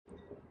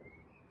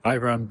Hi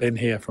everyone, Ben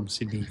here from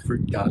Sydney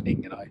Fruit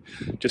Gardening, and I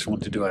just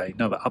want to do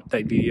another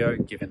update video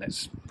given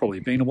it's probably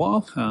been a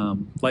while.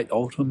 Late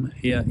autumn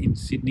here in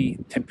Sydney,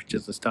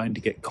 temperatures are starting to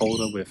get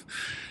colder. We've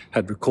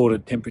had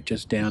recorded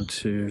temperatures down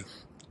to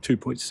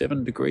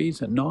 2.7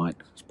 degrees at night.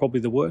 It's probably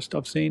the worst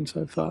I've seen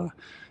so far.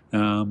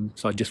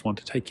 So I just want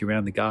to take you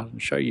around the garden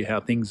and show you how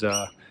things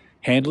are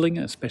handling,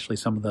 especially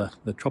some of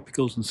the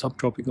tropicals and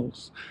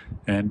subtropicals,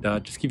 and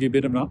just give you a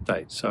bit of an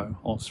update. So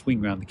I'll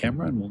swing around the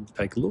camera and we'll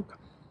take a look.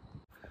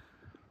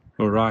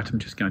 Alright, I'm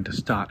just going to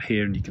start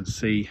here, and you can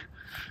see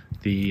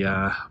the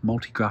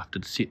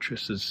multi-grafted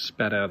citrus has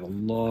spat out a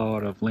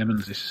lot of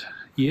lemons this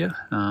year.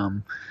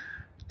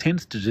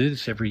 Tends to do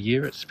this every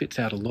year. It spits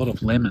out a lot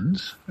of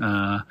lemons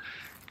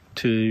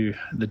to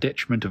the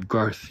detriment of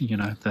growth. You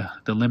know,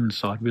 the lemon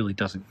side really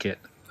doesn't get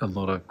a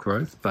lot of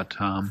growth, but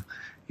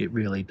it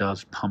really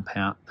does pump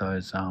out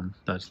those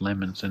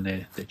lemons, and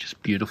they're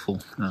just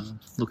beautiful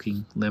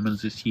looking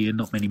lemons this year.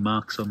 Not many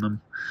marks on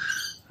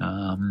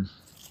them.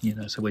 You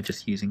know, so we're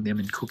just using them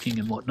in cooking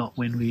and whatnot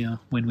when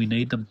we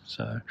need them.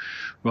 So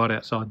right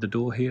outside the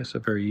door here, so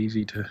very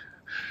easy to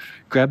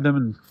grab them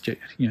and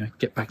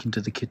get back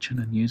into the kitchen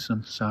and use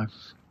them. So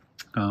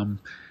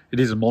it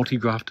is a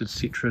multi-grafted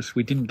citrus.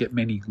 We didn't get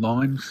many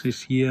limes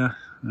this year.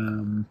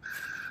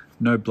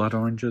 No blood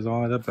oranges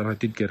either, but I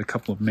did get a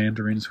couple of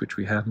mandarins which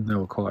we had, and they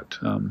were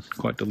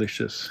quite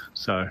delicious.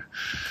 So.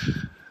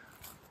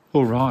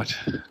 All right,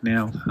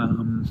 now,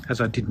 as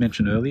I did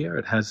mention earlier,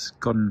 it has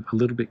gotten a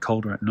little bit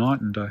colder at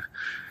night, and I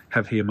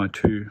have here my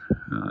two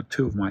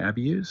of my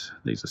abius.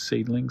 These are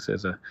seedlings.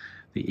 There's the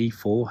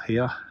E4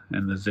 here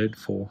and the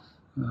Z4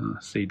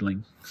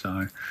 seedling.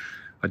 So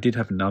I did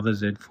have another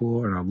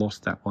Z4, and I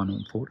lost that one,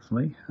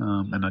 unfortunately.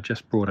 And I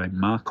just brought a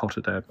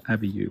marcotted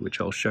abiu, which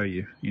I'll show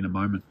you in a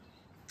moment.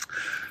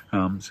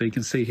 So you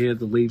can see here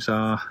the leaves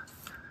are...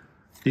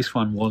 This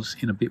one was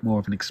in a bit more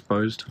of an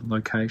exposed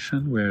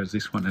location, whereas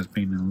this one has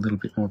been in a little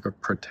bit more of a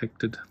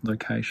protected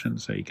location.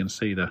 So you can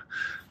see the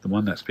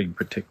one that's being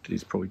protected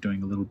is probably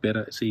doing a little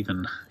better. It's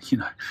even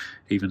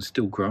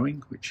still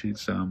growing, which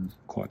is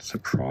quite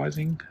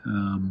surprising.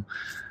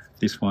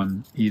 This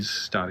one is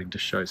starting to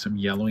show some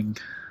yellowing,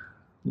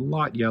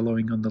 light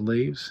yellowing on the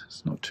leaves.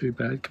 It's not too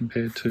bad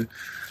compared to,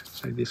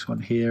 say, this one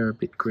here, a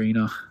bit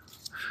greener.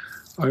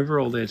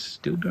 Overall, they're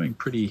still doing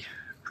pretty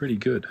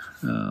good.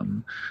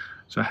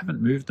 So I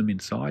haven't moved them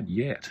inside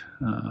yet.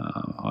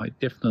 I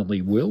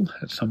definitely will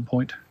at some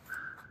point,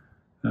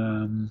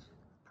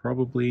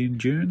 probably in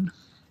June.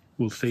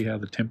 We'll see how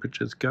the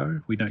temperatures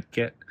go. We don't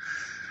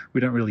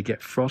really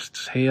get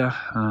frosts here,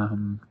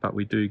 but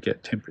we do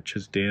get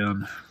temperatures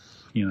down.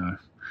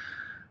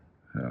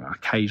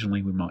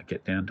 Occasionally we might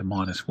get down to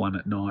 -1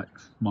 at night,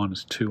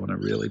 -2 on a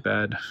really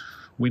bad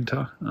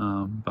winter,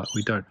 but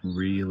we don't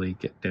really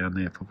get down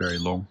there for very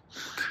long.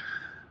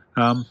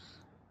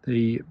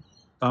 The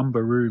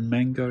Bumbaroo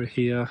mango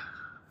here,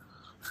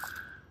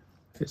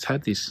 it's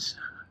had this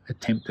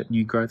attempt at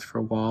new growth for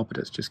a while, but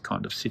it's just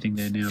kind of sitting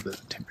there now that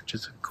the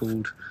temperatures have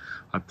cooled.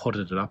 I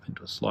potted it up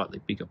into a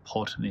slightly bigger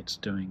pot, and it's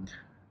doing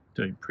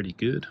pretty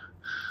good.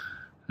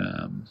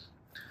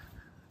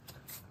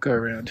 Go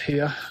around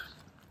here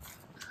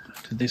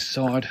to this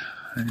side,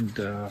 and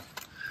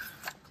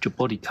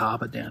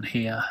Jaboticaba down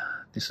here.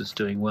 This is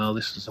doing well.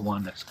 This is the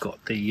one that's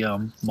got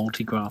the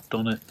multi-graft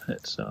on it.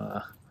 It's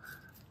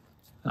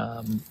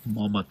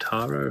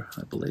Momotaro,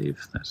 I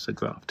believe. That's the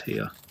graft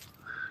here,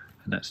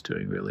 and that's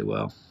doing really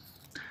well.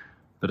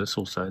 But it's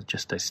also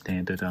just a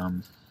standard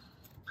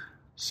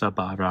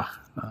Sabara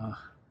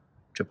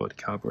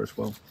Jaboticaba as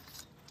well.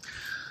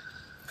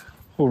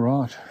 All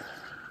right.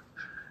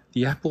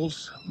 The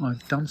apples,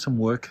 I've done some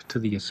work to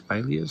the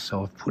espaliers,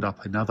 so I've put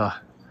up another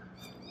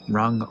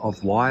rung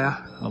of wire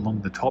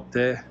along the top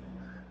there,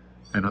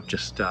 and I've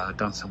just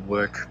done some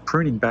work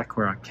pruning back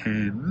where I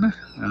can,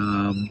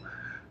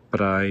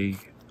 but I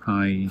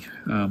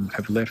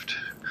have left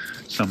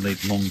some of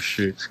these long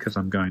shoots because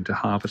I'm going to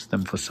harvest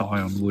them for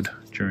scion wood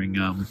during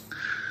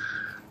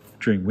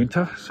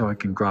winter, so I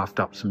can graft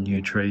up some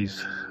new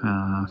trees,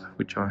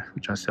 which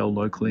I sell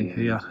locally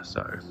here.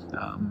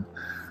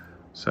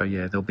 So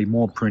yeah, there'll be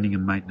more pruning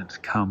and maintenance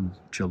come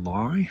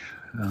July,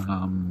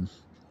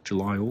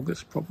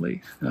 August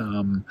probably.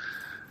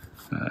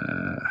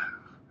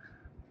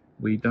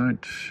 We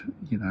don't,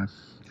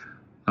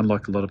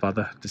 unlike a lot of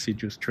other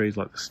deciduous trees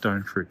like the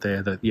stone fruit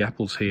there, the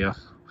apples here,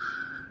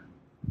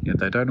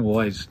 they don't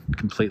always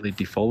completely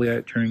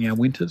defoliate during our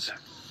winters.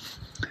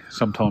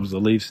 Sometimes the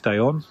leaves stay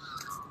on.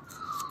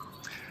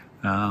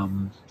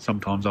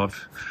 Sometimes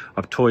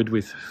I've toyed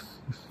with,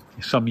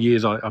 some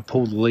years I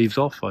pull the leaves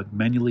off, I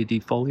manually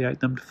defoliate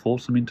them to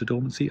force them into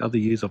dormancy. Other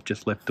years I've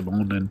just left them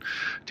on, and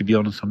to be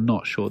honest, I'm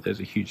not sure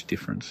there's a huge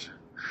difference.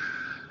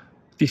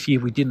 This year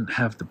we didn't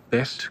have the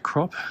best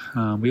crop.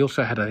 We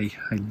also had a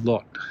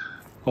lot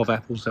of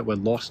apples that were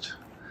lost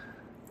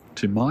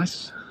to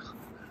mice.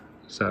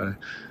 So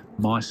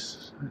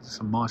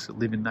some mice that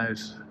live in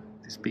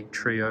this big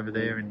tree over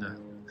there in the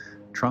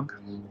trunk.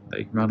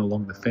 They run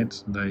along the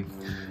fence, and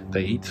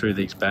they eat through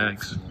these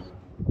bags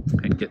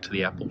and get to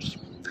the apples.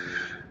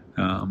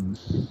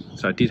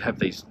 So I did have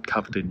these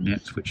covered in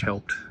nets, which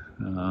helped,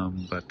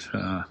 but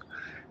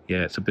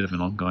yeah, it's a bit of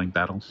an ongoing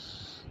battle.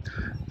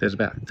 There's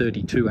about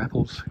 32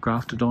 apples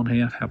grafted on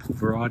here, apple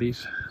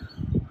varieties,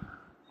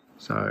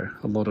 so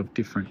a lot of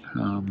different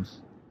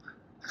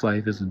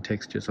flavours and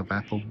textures of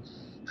apple.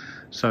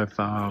 So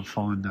far I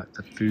find that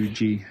the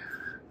Fuji,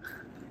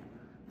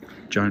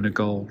 Jonah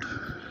Gold,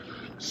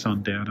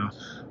 Sundowner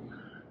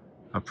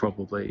are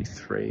probably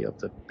three of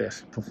the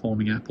best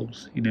performing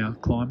apples in our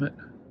climate.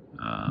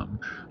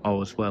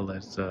 As well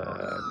as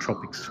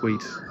Tropic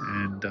Sweet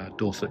and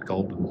Dorset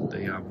Golden,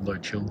 the low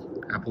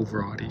chill apple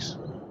varieties.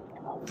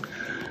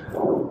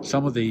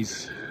 Some of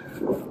these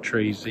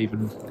trees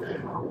even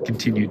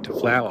continued to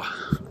flower.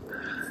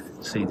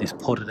 See this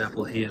potted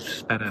apple here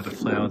spat out a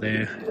flower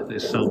there.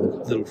 There's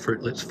some little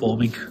fruitlets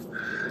forming.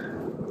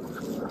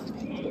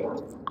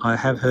 I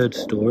have heard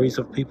stories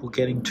of people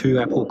getting 2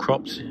 apple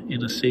crops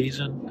in a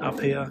season up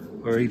here,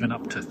 or even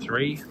up to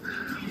 3.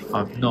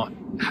 I've not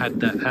had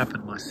that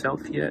happen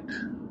myself yet,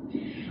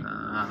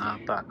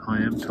 but I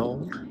am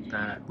told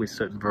that with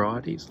certain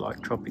varieties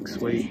like Tropic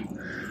Sweet,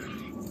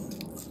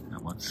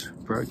 that one's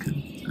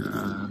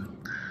broken,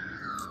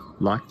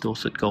 like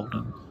Dorset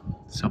Golden,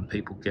 some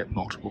people get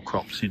multiple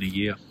crops in a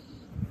year.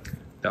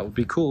 That would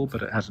be cool,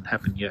 but it hasn't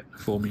happened yet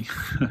for me.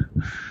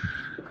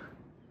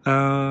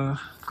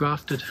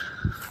 Grafted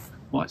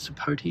white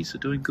sapotes are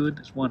doing good.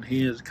 There's one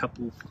here, there's a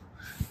couple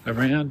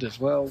around as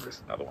well.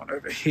 There's another one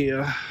over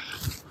here.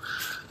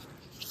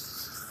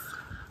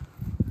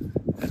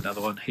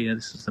 Another one here.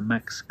 This is the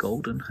Max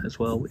Golden as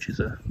well, which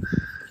is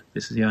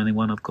this is the only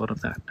one I've got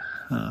of that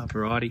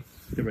variety.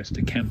 The rest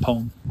are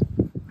Kampong.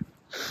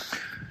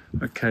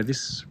 Okay,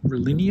 this is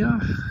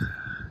Rollinia.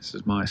 This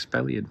is my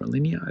espaliered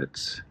Rollinia.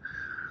 It's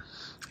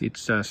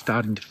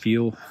starting to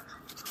feel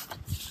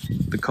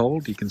the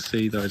cold. You can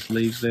see those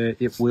leaves there.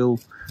 It will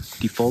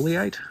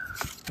defoliate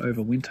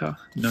over winter,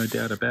 no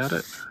doubt about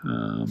it,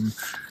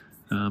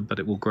 but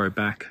it will grow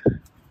back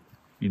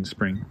in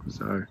spring,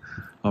 so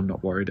I'm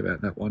not worried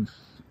about that one.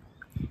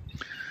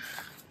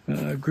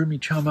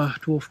 Grumichama,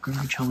 dwarf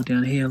Grumichama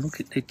down here. Look,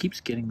 it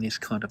keeps getting this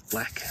kind of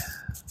black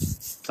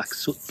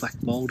soot,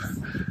 black mold.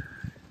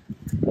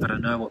 I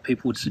don't know what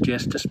people would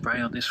suggest to spray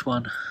on this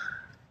one.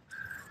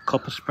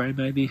 Copper spray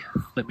maybe,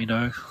 let me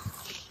know.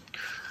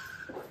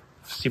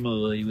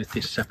 Similarly with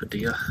this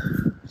Sapodilla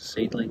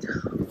seedling.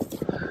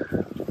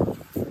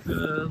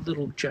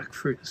 Little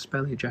jackfruit,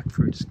 Espalier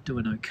jackfruit's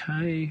doing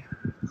okay.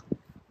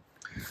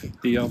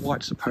 The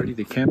white sapote,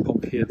 the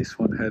Kampong here, this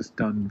one has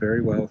done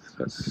very well.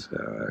 That's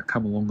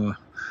come a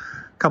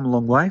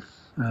long way.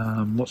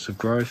 Lots of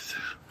growth.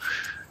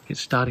 It's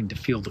starting to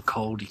feel the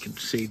cold. You can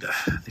see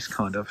this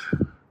kind of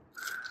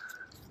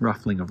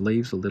ruffling of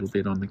leaves a little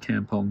bit on the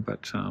Kampong,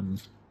 but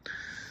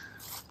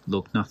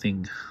look,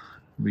 nothing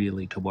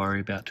really to worry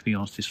about, to be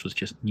honest. This was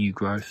just new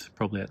growth,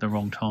 probably at the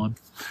wrong time.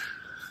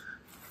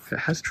 It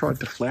has tried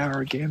to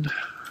flower again.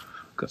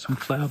 Got some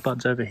flower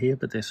buds over here,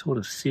 but they're sort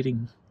of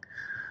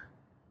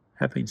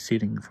have been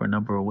sitting for a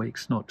number of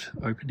weeks, not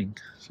opening,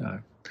 so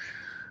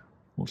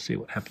we'll see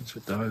what happens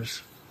with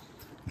those.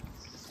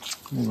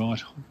 All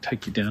right, I'll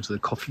take you down to the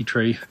coffee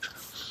tree.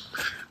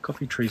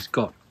 Coffee tree's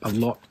got a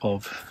lot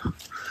of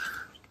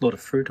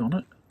fruit on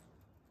it,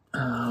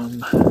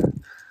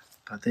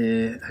 but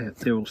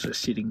they're also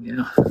sitting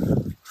there,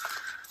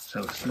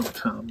 so it's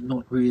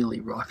not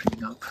really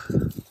ripening up.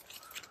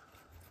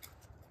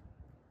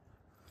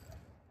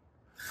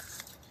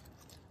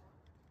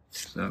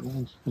 So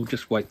we'll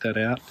just wait that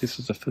out. This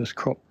is the first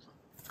crop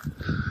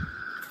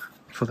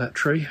for that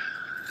tree.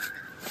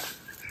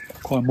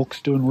 Kwaimuk's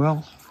doing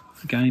well.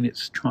 Again,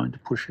 it's trying to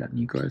push out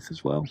new growth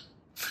as well.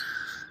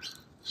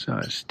 So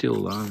it's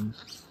still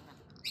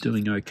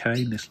doing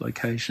okay in this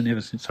location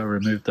ever since I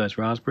removed those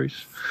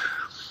raspberries.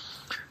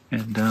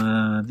 And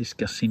this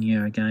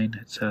Garcinia again,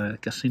 it's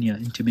Garcinia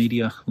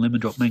intermedia lemon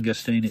drop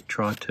mangosteen. It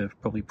tried to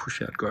probably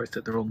push out growth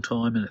at the wrong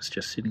time, and it's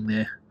just sitting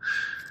there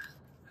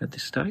at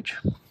this stage.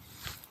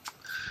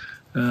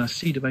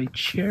 Cedar Bay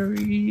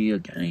cherry,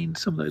 again,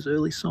 some of those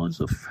early signs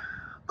of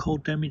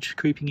cold damage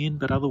creeping in,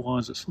 but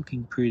otherwise it's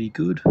looking pretty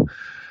good.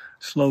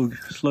 Slow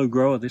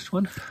grower, this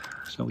one,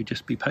 so we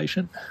just be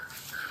patient.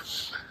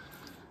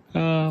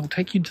 I'll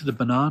take you into the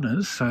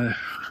bananas. So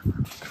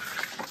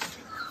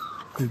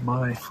with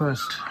my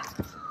first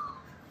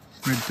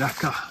Red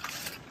Dhaka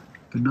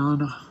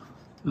banana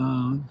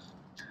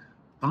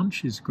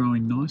bunch is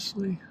growing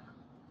nicely.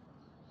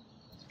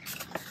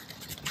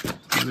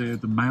 They're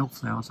the male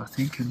flowers, I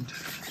think, and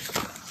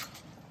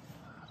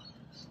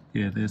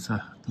yeah, there's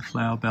the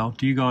flower bell.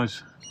 Do you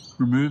guys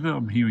remove it?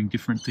 I'm hearing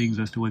different things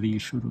as to whether you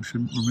should or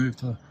shouldn't remove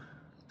the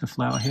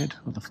flower head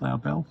or the flower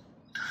bell.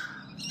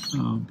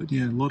 But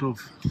yeah, a lot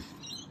of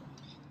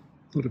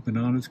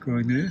bananas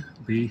growing there.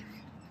 It'll be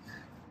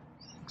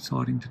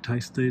exciting to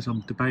taste these.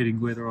 I'm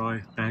debating whether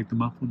I bag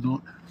them up or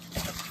not.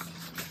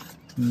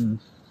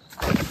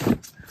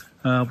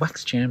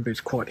 Wax jambu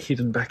is quite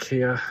hidden back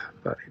here,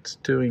 but it's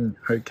doing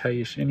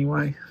okay-ish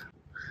anyway.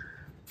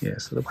 Yeah,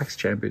 so the wax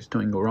jambu is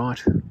doing all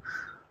right.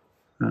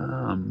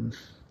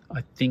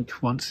 I think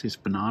once this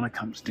banana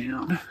comes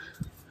down,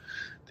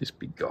 this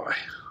big guy,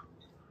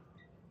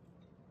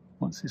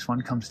 once this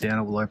one comes down,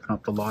 it will open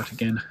up the light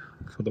again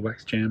for the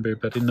wax jambu,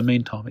 but in the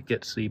meantime it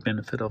gets the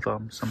benefit of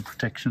some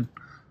protection.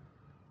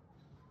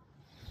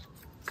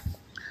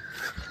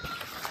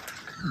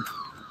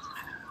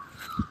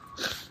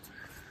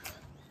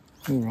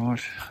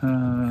 Alright,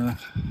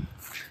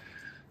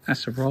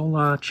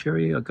 acerola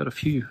cherry, I got a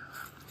few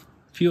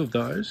of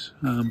those,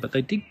 but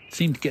they did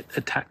seem to get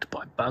attacked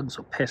by bugs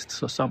or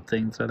pests or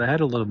something, so they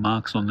had a lot of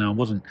marks on them. I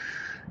wasn't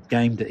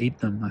game to eat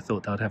them. I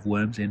thought they'd have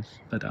worms in,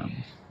 but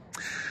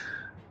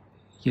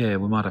yeah,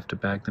 we might have to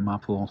bag them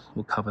up, or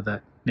we'll cover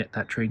that, net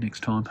that tree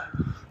next time.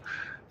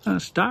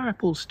 Star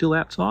apple's still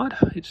outside.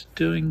 It's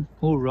doing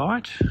all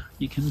right.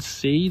 You can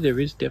see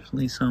there is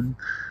definitely some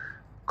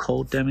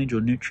cold damage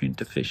or nutrient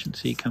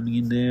deficiency coming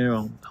in there.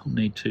 I'll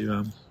need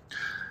to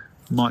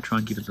might try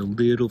and give it a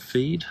little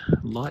feed,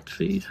 light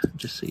feed,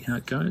 just see how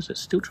it goes.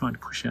 It's still trying to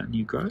push out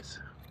new growth.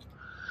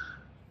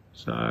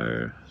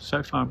 So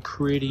far I'm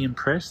pretty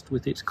impressed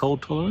with its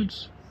cold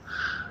tolerance.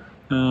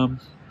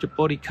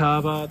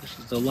 Jaboticaba, this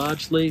is the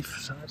large leaf,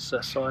 so that's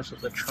the size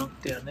of the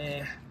trunk down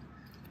there.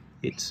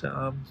 It's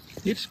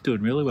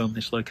doing really well in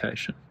this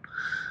location.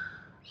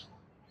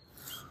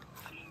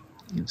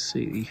 You can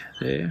see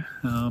there.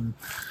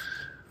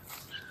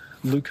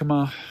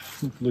 Lucuma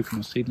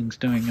seedling's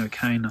doing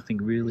okay, nothing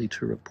really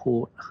to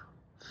report.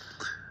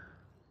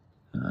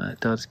 It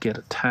does get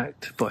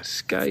attacked by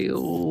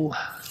scale,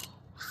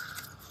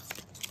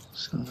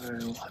 so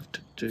we'll have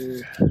to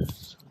do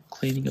some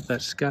cleaning of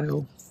that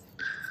scale.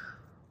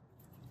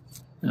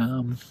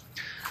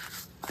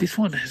 This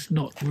one has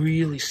not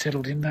really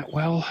settled in that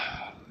well.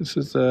 This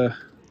is a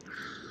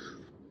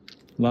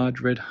large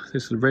red,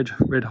 this is a red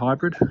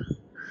hybrid.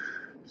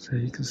 So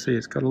you can see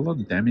it's got a lot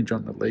of damage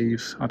on the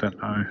leaves. I don't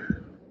know,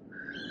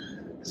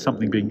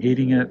 something being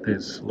eating it,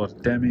 there's a lot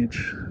of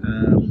damage.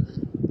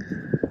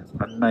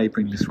 I may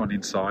bring this one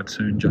inside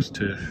soon just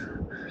to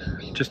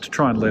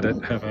try and let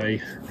it have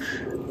a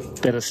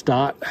better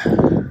start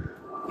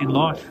in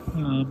life,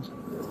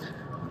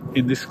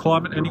 in this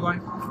climate anyway.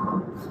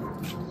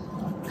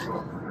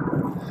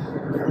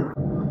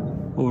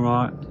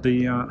 Alright,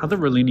 the other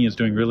Rollinia is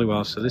doing really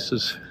well, so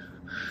it's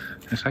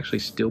actually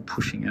still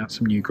pushing out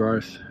some new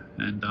growth,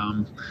 and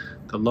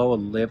the lower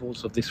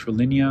levels of this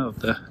Rollinia,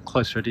 the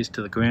closer it is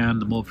to the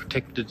ground, the more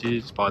protected it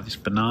is by this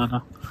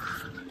banana.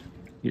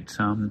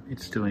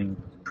 It's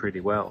doing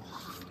pretty well.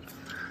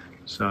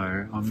 So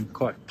I'm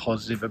quite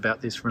positive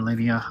about this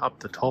Rollinia up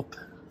the top.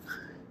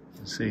 You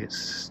can see it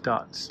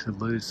starts to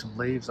lose some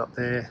leaves up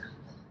there,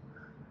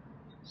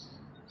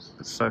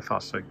 but so far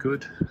so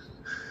good.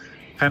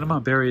 Panama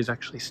berry is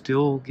actually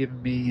still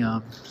giving me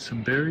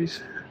some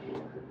berries.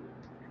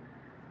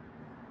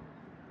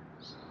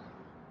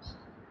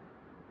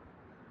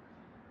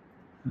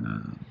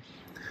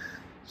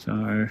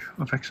 So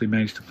I've actually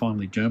managed to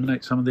finally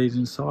germinate some of these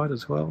inside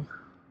as well.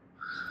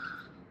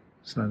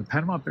 So the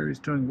Panama berry is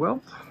doing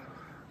well.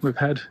 We've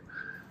had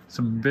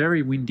some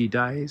very windy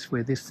days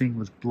where this thing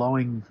was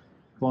blowing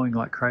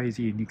like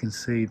crazy, and you can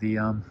see the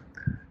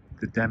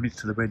damage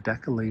to the red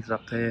Dakka leaves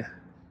up there.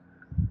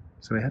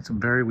 So we had some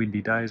very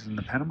windy days, and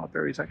the Panama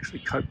berries actually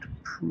coped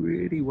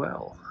pretty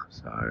well.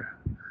 So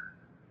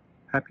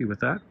happy with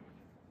that.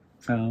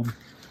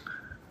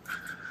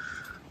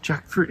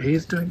 Jackfruit here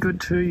is doing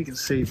good too. You can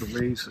see the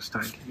leaves are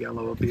starting to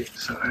yellow a bit,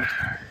 so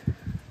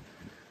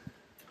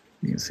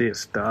you can see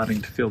it's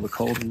starting to feel the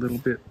cold a little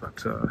bit,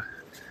 but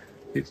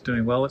it's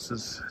doing well. It's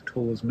as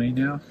tall as me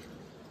now.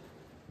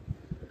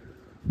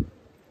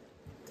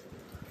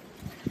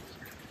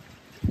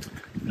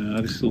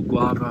 This little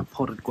guava,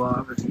 potted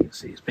guava, as you can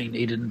see, it's been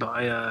eaten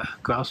by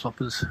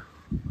grasshoppers.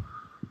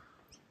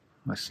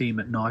 I see them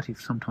at night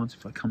sometimes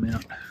if I come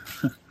out.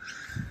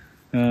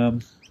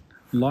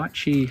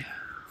 Lychee,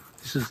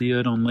 this is the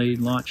Erdon Lead,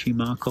 Lychee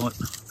Marcotte.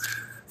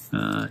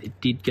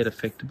 It did get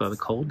affected by the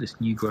cold, this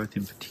new growth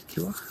in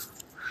particular.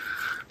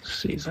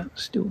 See, is that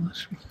still?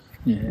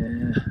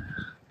 Yeah,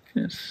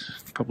 yes,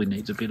 probably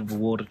needs a bit of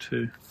water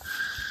too.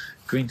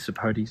 Green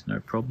Sapote's no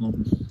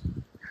problem.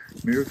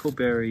 Miracle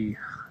Berry,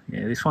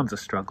 yeah, this one's a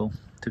struggle,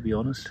 to be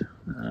honest.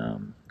 I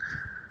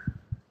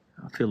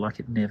feel like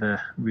it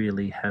never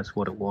really has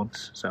what it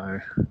wants, so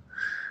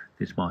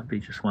this might be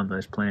just one of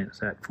those plants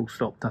that full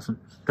stop doesn't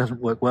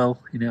work well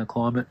in our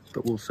climate,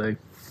 but we'll see.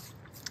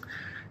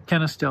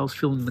 Canistel's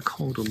feeling the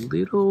cold a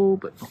little,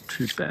 but not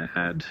too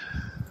bad.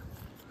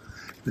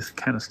 This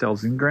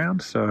Canistel's in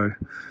ground, so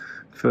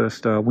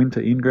first winter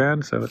in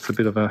ground, so it's a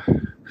bit of a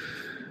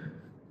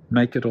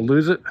make it or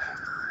lose it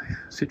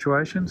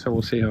situation, so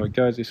we'll see how it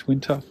goes this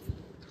winter.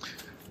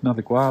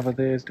 Another guava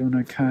there is doing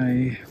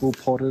okay, all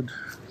potted.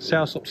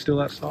 Soursop's still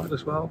outside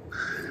as well,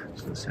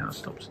 so the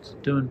Soursop's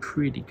doing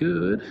pretty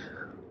good.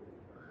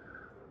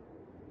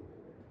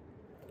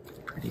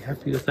 Pretty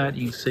happy with that.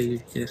 You can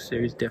see, yes,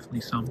 there is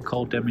definitely some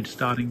cold damage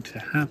starting to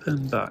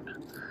happen, but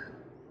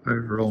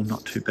overall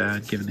not too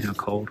bad given how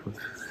cold we've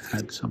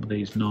had some of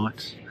these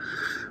nights.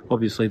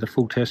 Obviously the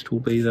full test will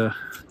be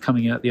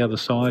coming out the other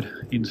side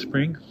in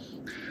spring.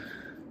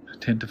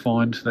 tend to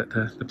find that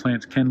the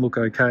plants can look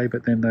okay,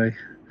 but then they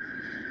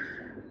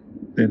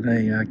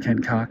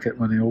can cark it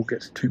when it all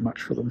gets too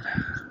much for them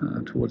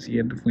towards the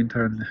end of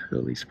winter and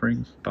early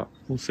spring, but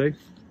we'll see.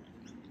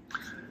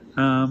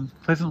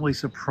 Pleasantly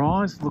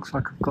surprised, looks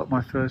like I've got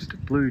my first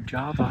blue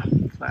Java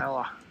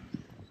flower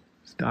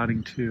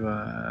starting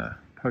to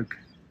poke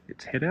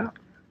its head out,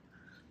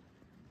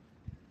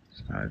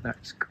 so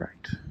that's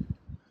great.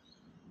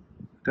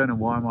 Don't know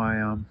why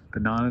my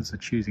bananas are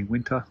choosing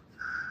winter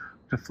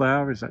to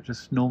flower. Is that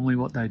just normally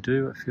what they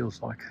do? It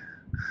feels like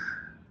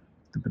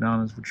the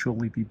bananas would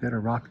surely be better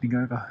ripening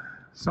over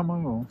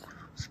summer or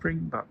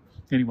spring, but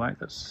anyway,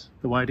 that's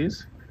the way it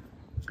is.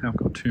 I've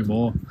got two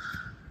more,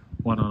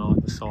 one on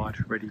either side,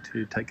 ready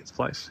to take its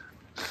place.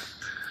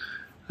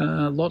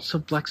 Lots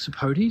of black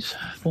sapotes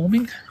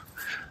forming.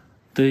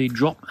 The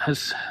drop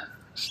has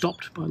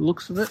stopped by the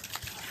looks of it,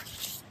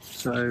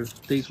 so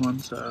these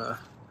ones are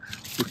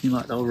looking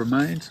like they'll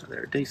remain, so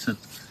they're a decent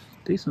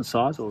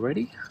size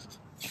already.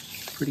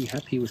 Pretty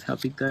happy with how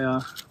big they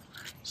are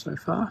so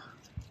far.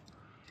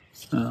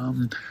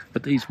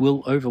 But these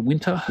will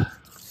overwinter,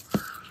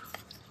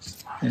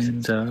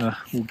 and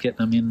we'll get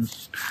them in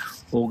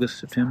August,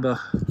 September,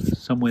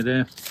 somewhere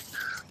there,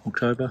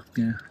 October,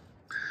 yeah.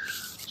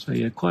 So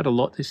yeah, quite a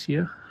lot this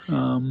year.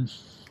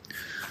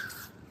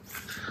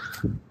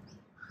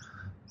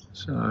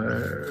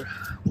 So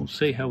we'll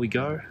see how we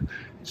go.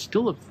 It's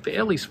still a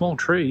fairly small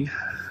tree.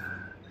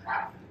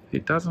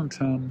 It doesn't,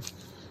 at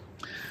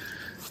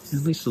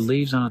least the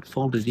leaves aren't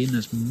folded in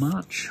as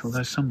much,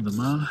 although some of them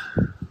are.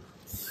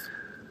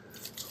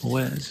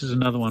 Well, this is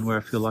another one where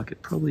I feel like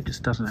it probably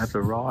just doesn't have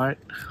the right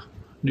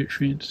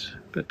nutrients,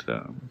 but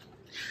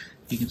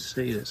you can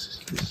see this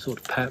sort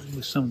of pattern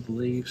with some of the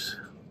leaves.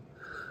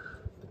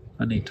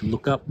 I need to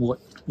look up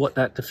what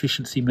that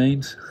deficiency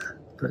means,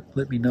 but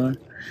let me know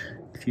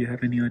if you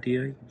have any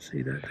idea. You can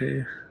see that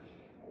there.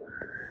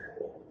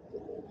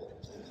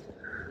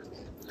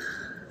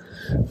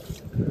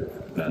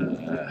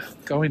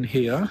 Go in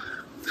here.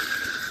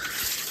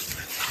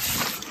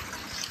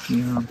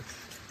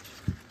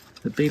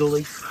 The betel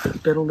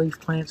leaf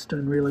plant's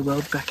doing really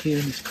well back here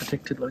in this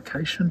protected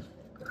location.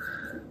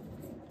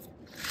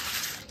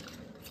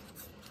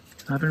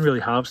 I haven't really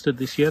harvested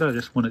this yet. I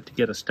just want it to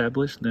get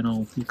established, then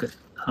I'll look at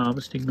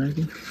harvesting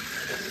maybe.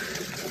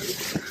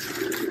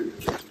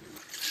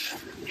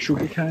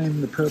 Sugarcane,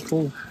 the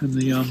purple and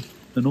the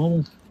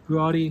normal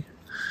variety,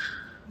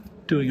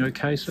 doing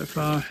okay so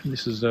far. And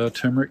this is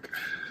turmeric.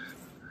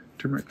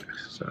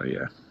 So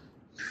yeah,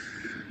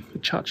 the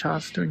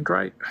cha-cha's doing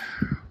great.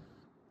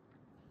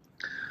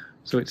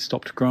 So it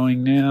stopped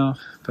growing now,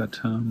 but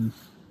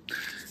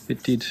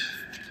it did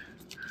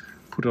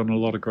put on a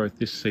lot of growth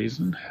this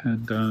season,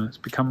 and it's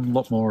become a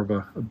lot more of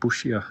a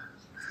bushier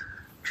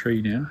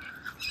tree now.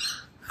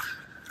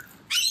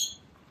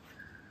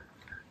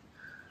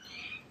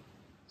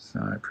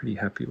 So pretty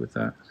happy with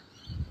that.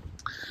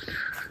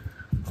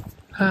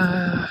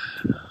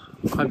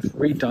 I've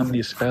redone the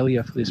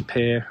espalier for this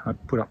pair. I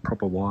put up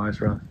proper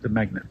wires, rather the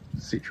magnet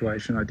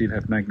situation. I did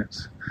have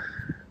magnets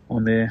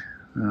on there.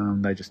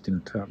 They just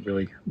didn't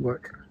really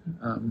work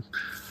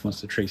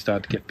once the tree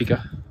started to get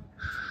bigger.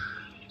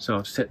 So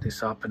I've set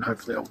this up, and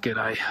hopefully I'll get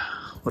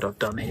what I've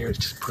done here is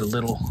just put a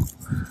little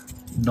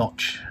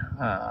notch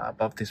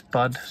above this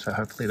bud. So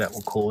hopefully that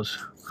will cause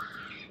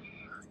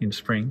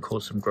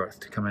some growth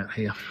to come out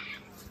here.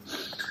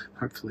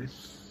 Hopefully.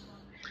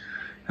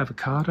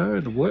 Avocado,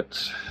 the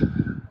worts.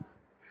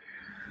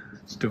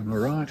 It's doing all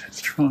right.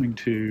 It's trying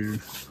to,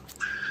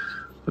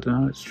 I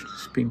don't know,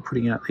 it's been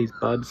putting out these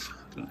buds.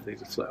 I don't know if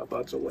these are flower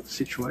buds or what the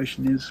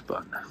situation is,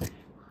 but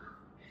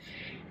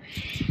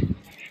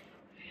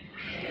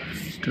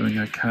it's doing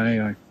okay.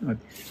 I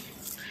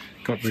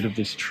got rid of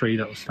this tree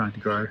that was starting to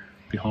grow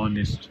behind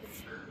this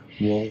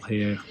wall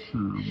here.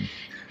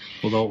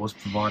 Although it was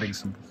providing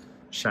some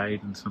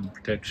shade and some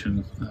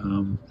protection,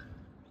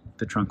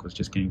 the trunk was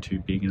just getting too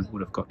big, and it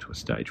would have got to a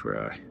stage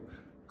where I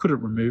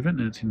couldn't remove it,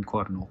 and it's in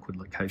quite an awkward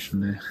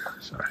location there.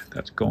 So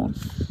that's gone.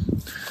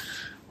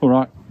 All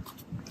right,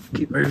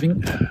 keep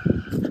moving.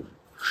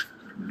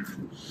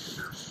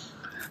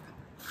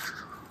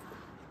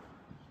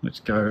 Let's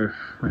go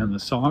around the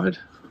side.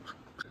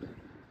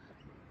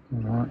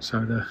 All right,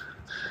 so the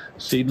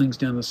seedlings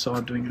down the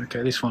side doing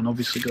okay. This one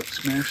obviously got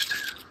smashed.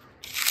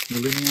 The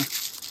linear.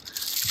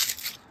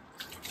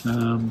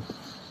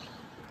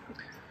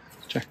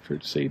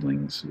 Jackfruit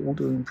seedlings all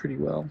doing pretty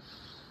well.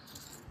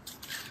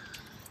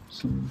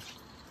 Some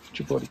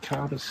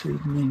Jaboticata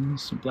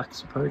seedlings, some black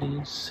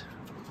sapotes.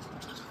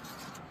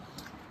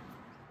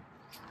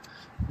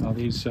 Oh,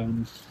 these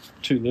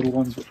two little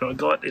ones which I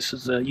got. This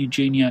is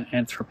Eugenia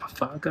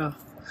anthropophaga.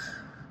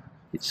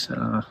 It's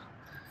I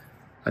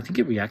think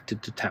it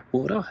reacted to tap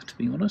water, to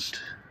be honest,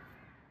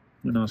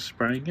 when I was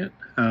spraying it.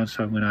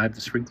 So when I had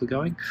the sprinkler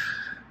going.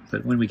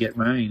 But when we get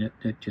rain,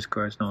 it just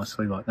grows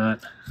nicely like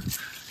that.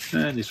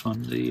 And this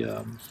one,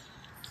 the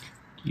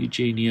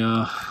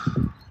Eugenia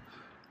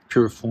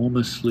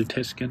piriformis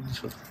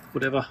lutescens, or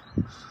whatever.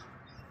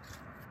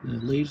 The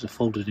leaves are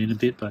folded in a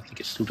bit, but I think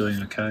it's still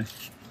doing okay.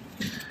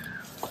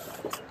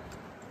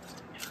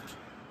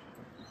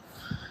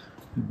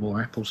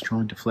 More apples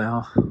trying to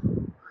flower.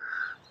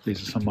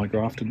 These are some of my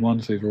grafted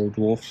ones. These are all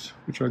dwarfs,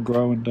 which I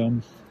grow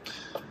and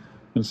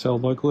sell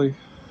locally.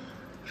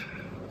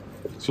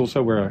 It's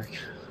also where I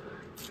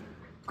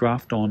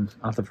graft on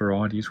other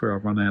varieties where I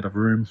run out of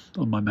room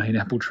on my main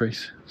apple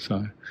trees.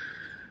 So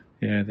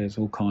yeah, there's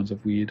all kinds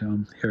of weird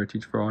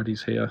heritage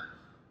varieties here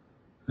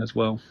as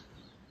well.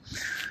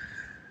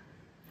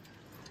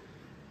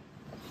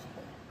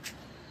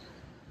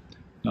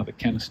 Another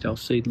Canistel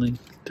seedling,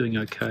 doing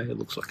okay. It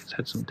looks like it's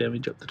had some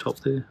damage up the top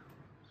there.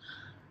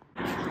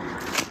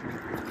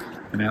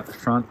 And out the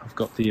front, I've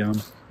got the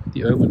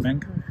Irwin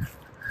mango.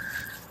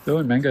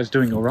 Irwin mango is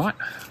doing all right.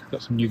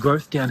 Got some new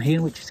growth down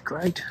here, which is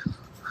great.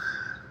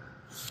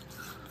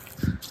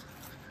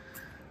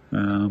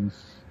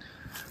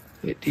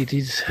 It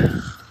is,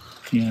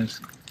 you know,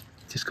 it's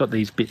just got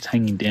these bits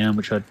hanging down,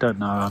 which I don't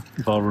know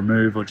if I'll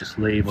remove or just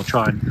leave or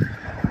try and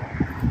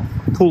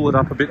pull it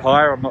up a bit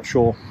higher. I'm not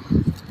sure.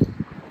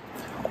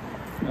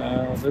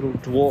 Little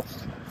dwarf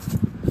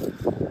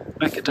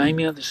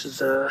macadamia. This is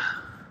a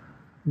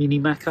mini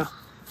maca.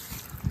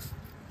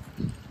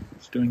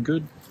 It's doing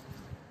good.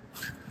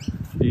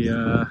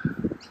 The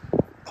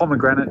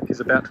pomegranate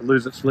is about to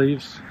lose its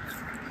leaves.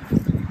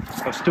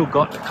 I've still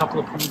got a couple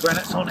of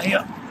pomegranates on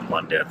here.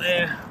 One down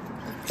there,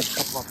 a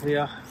couple up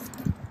here.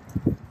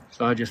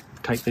 So I just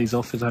take these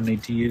off as I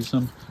need to use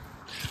them.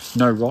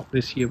 No rot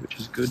this year, which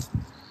is good.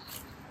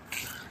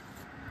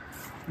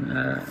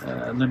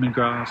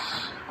 Lemongrass,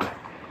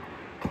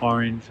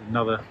 orange,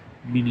 another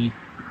mini.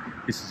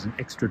 This is an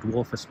extra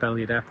dwarf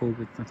espaliered apple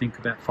with I think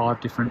about 5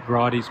 different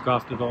varieties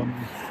grafted on.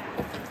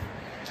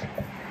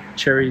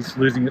 Cherries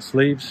losing its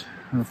leaves.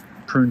 I've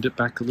pruned it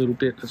back a little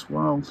bit as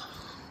well.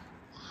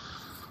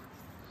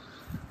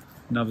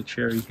 Another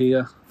cherry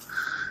here.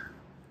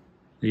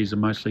 These are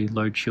mostly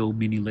low chill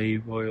mini Lee,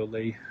 Royal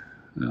Lee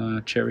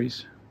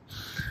cherries.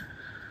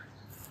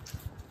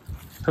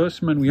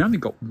 Persimmon, we only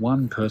got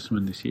one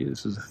persimmon this year.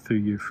 This is a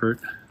Fuyu fruit.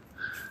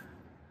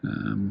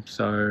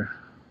 So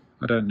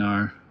I don't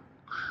know.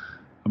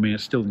 I mean,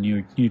 it's still a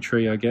new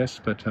tree, I guess,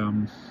 but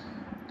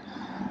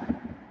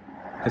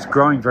it's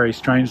growing very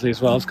strangely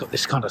as well. It's got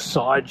this kind of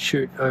side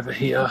shoot over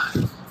here,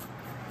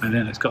 and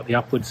then it's got the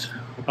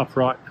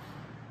upright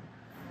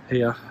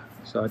here.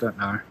 So I don't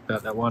know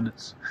about that one.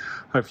 It's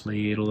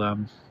hopefully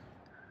it'll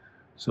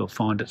sort of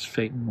find its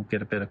feet and we'll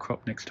get a better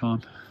crop next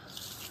time.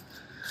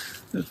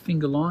 There's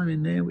finger lime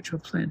in there, which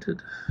I've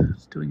planted.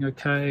 It's doing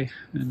okay.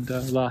 And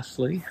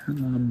lastly,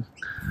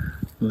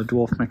 the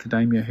dwarf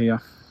macadamia here.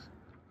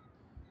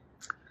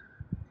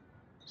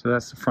 So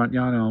that's the front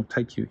yard, and I'll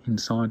take you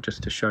inside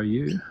just to show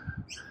you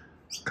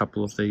a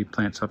couple of the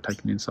plants I've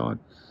taken inside.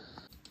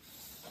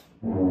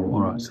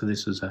 Alright, so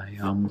this is a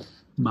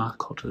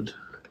marcotted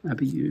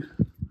abiu.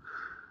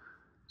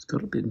 It's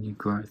got a bit of new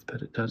growth,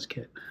 but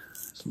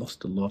it's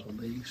lost a lot of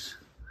leaves.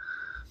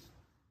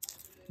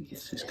 I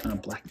guess there's kind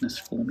of blackness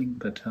forming,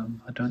 but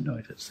I don't know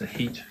if it's the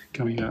heat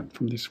coming out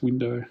from this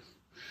window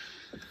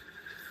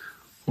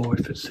or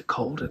if it's the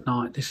cold at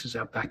night. This is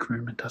our back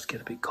room. It does get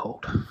a bit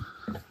cold.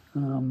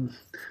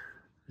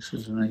 This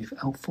is an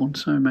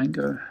Alfonso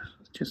mango.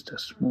 It's just a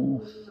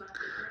small,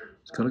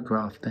 it's got a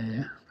graft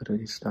there, but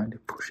it is starting to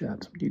push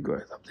out some new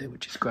growth up there,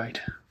 which is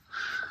great.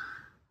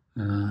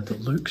 The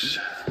Luke's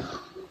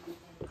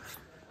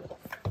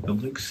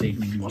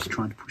seedling was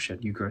trying to push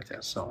out new growth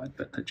outside,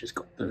 but that just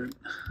got burnt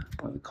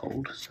by the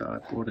cold, so I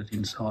brought it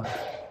inside.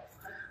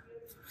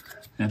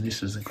 And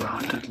this is the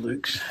grafted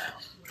Luke's.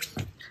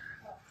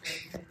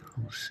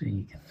 We'll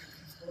see.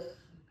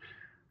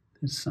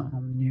 There's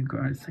some new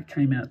growth that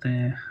came out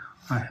there.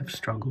 I have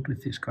struggled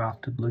with this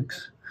grafted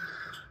Luke's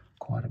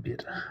quite a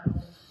bit.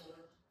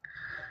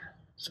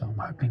 So I'm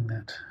hoping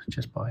that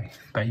just by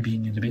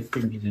babying it a bit,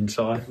 bringing it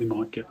inside, we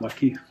might get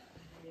lucky.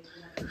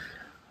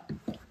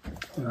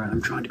 Alright,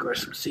 I'm trying to grow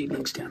some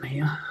seedlings down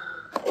here.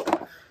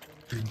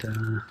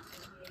 And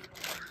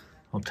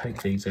I'll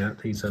take these out.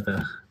 These are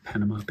the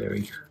Panama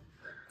berry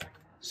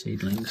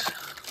seedlings.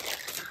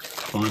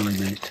 Finally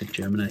managed to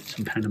germinate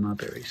some Panama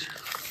berries.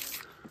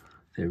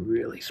 They're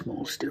really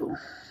small still.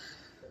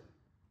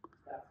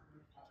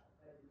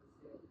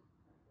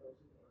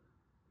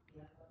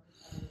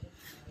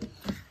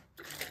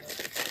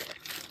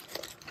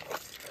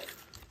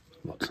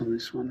 Lots on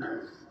this one.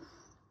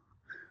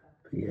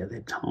 But yeah,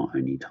 they're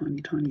tiny,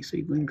 tiny, tiny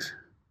seedlings.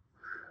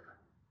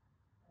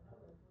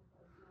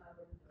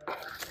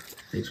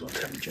 These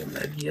ones haven't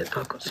germinated yet.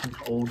 I've got some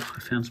old, I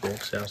found some old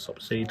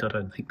soursop seeds. I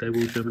don't think they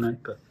will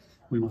germinate, but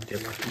we might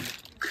get lucky.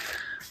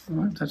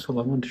 Alright, that's all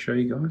I wanted to show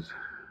you guys.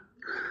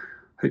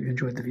 Hope you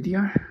enjoyed the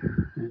video,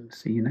 and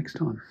see you next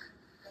time.